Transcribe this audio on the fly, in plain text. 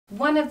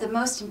One of the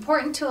most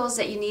important tools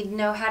that you need to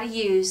know how to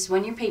use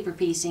when you're paper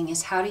piecing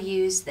is how to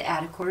use the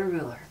add a quarter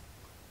ruler.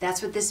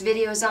 That's what this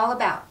video is all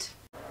about.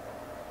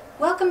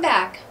 Welcome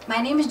back. My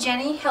name is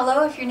Jenny.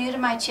 Hello if you're new to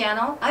my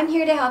channel. I'm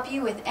here to help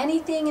you with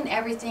anything and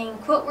everything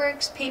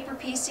Quiltworx, paper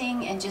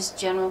piecing, and just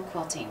general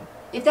quilting.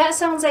 If that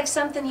sounds like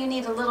something you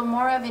need a little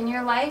more of in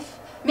your life,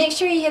 make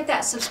sure you hit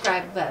that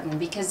subscribe button,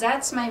 because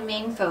that's my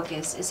main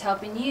focus, is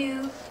helping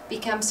you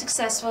become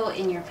successful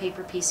in your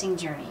paper piecing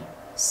journey.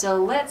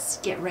 So let's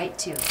get right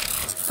to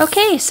it.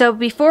 Okay, so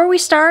before we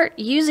start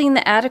using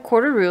the add a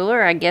quarter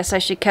ruler, I guess I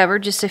should cover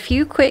just a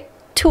few quick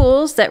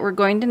tools that we're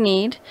going to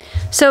need.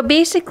 So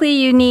basically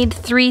you need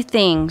three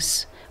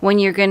things when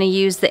you're going to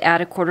use the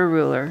add a quarter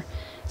ruler.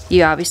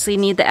 You obviously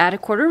need the add a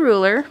quarter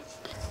ruler.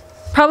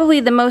 Probably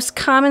the most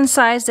common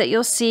size that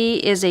you'll see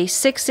is a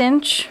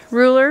 6-inch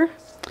ruler,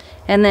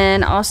 and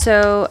then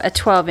also a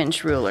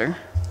 12-inch ruler.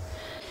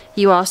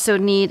 You also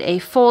need a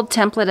fold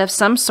template of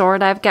some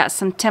sort. I've got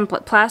some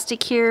template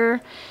plastic here.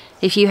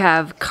 If you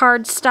have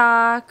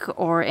cardstock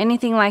or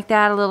anything like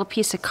that, a little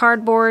piece of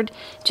cardboard,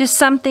 just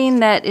something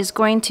that is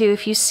going to,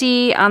 if you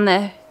see on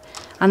the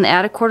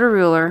add a quarter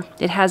ruler,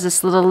 it has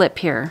this little lip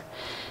here.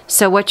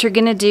 So what you're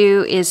going to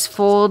do is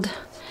fold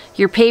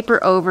your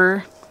paper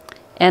over,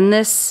 and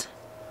the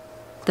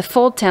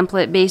fold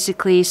template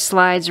basically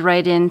slides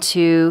right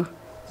into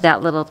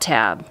that little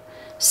tab.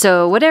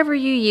 So whatever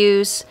you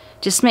use,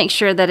 just make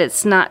sure that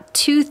it's not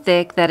too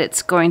thick, that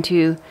it's going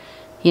to,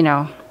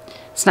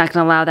 it's not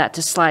going to allow that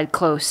to slide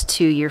close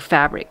to your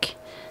fabric.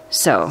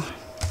 So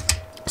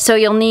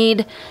you'll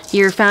need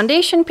your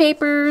foundation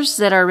papers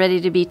that are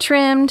ready to be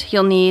trimmed.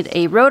 You'll need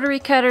a rotary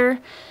cutter.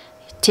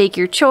 Take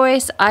your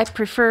choice. I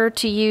prefer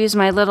to use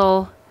my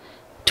little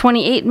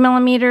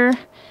 28mm,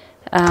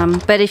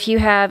 but if you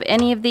have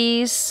any of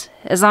these,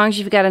 as long as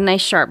you've got a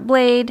nice sharp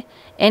blade,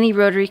 any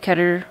rotary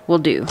cutter will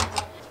do.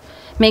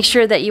 Make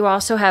sure that you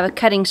also have a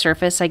cutting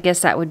surface. I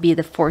guess that would be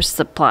the force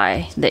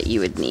supply that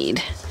you would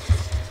need.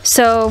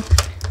 So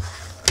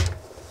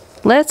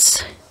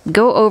let's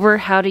go over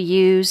how to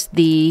use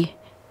the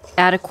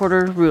add a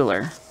quarter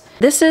ruler.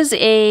 This is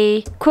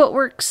a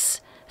Quiltworx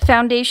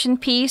foundation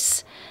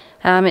piece.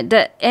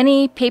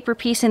 Any paper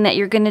piecing that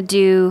you're going to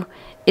do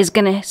is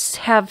going to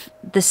have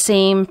the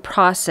same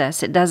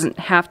process. It doesn't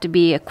have to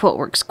be a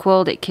Quiltworx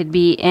quilt. It could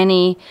be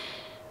any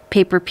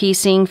paper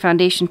piecing,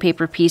 foundation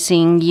paper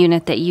piecing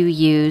unit that you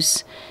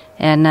use,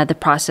 and the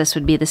process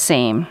would be the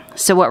same.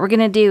 So what we're going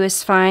to do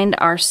is find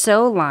our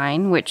sew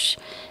line, which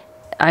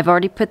I've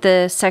already put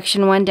the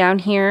section 1 down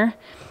here.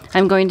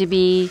 I'm going to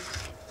be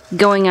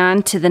going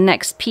on to the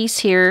next piece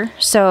here.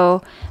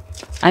 So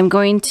I'm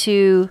going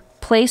to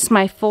place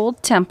my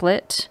fold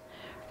template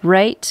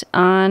right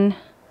on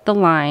the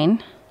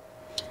line,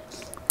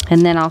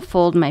 and then I'll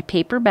fold my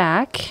paper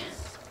back,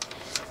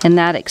 and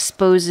that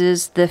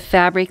exposes the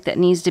fabric that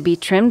needs to be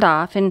trimmed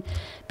off. And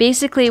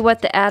basically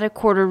what the add a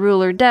quarter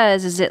ruler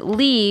does is it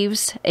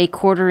leaves a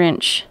 1/4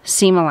 inch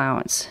seam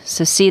allowance.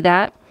 So see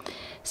that?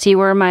 See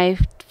where my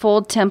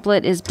fold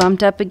template is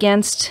bumped up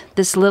against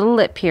this little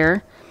lip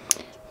here?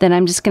 Then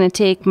I'm just going to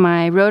take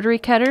my rotary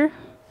cutter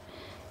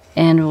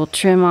and we'll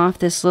trim off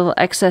this little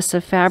excess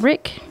of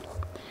fabric.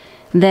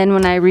 Then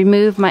when I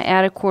remove my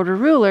add a quarter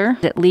ruler,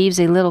 it leaves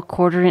a little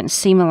 1/4 inch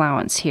seam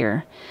allowance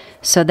here.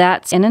 So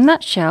that's, in a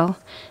nutshell,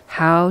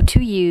 how to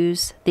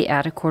use the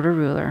add a quarter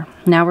ruler.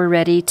 Now we're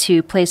ready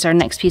to place our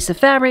next piece of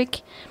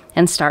fabric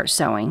and start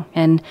sewing,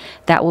 and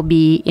that will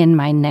be in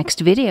my next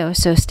video,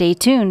 so stay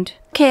tuned.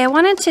 Okay, I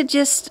wanted to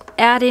just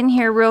add in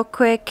here real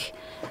quick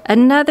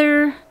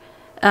another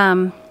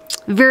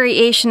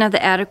variation of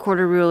the add a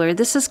quarter ruler.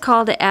 This is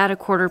called the add a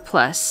quarter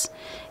plus,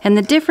 and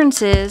the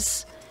difference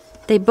is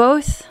they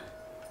both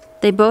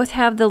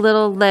have the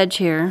little ledge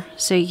here.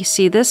 So you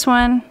see this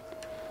one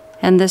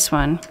and this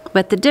one,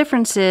 but the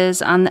difference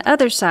is on the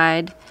other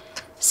side,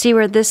 see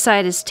where this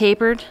side is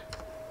tapered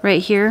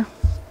right here?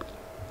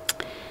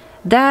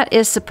 That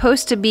is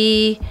supposed to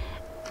be,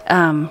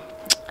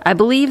 I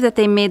believe that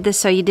they made this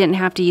so you didn't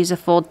have to use a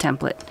fold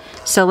template.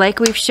 So like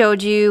we've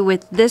showed you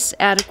with this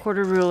add a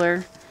quarter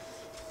ruler,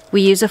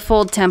 we use a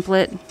fold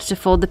template to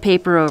fold the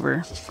paper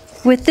over.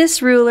 With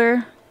this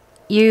ruler,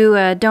 you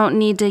don't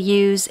need to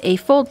use a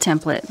fold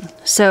template.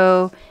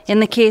 So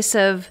in the case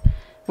of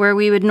where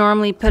we would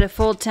normally put a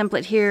fold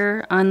template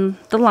here on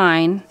the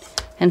line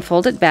and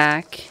fold it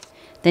back,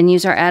 then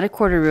use our add a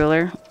quarter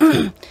ruler.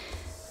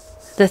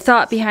 The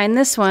thought behind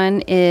this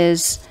one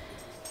is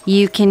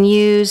you can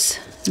use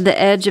the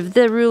edge of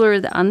the ruler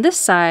on this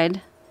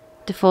side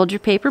to fold your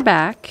paper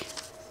back.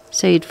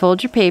 So you'd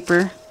fold your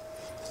paper,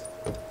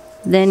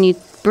 then you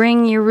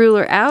bring your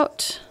ruler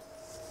out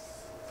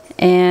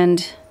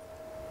and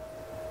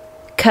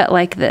cut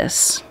like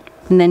this,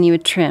 and then you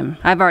would trim.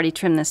 I've already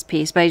trimmed this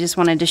piece, but I just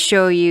wanted to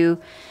show you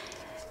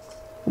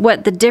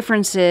what the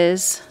difference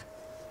is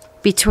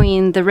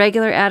between the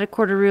regular add a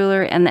quarter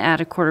ruler and the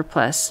add a quarter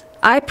plus.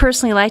 I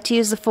personally like to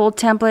use the fold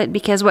template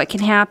because what can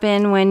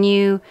happen when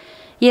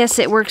yes,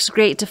 it works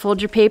great to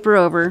fold your paper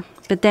over,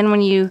 but then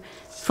when you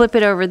flip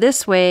it over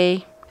this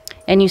way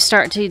and you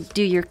start to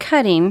do your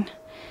cutting,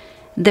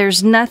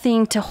 there's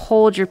nothing to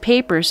hold your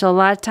paper. So a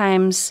lot of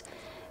times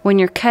when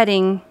you're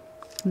cutting,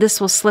 this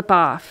will slip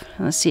off.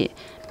 Let's see.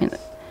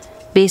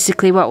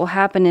 Basically what will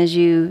happen is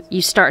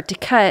you start to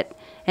cut,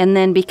 and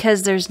then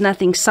because there's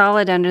nothing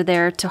solid under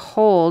there to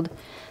hold,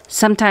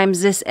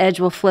 sometimes this edge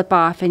will flip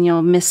off and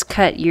you'll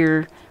miscut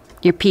your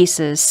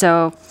pieces.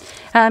 So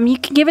you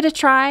can give it a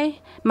try.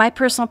 My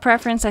personal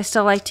preference, I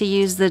still like to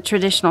use the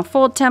traditional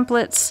fold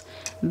templates,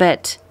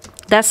 but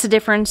that's the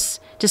difference.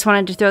 Just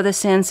wanted to throw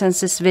this in since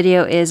this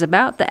video is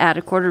about the add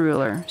a quarter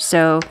ruler.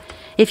 So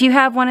if you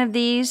have one of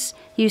these,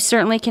 you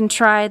certainly can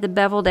try the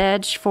beveled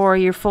edge for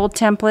your fold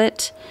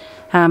template.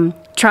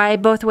 Try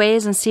both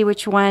ways and see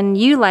which one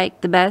you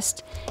like the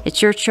best.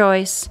 It's your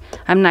choice.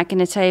 I'm not going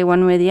to tell you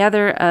one way or the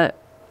other,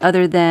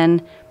 other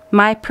than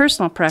my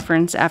personal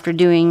preference after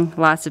doing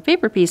lots of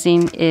paper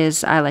piecing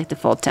is I like the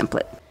fold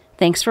template.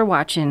 Thanks for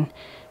watching.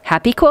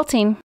 Happy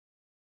quilting!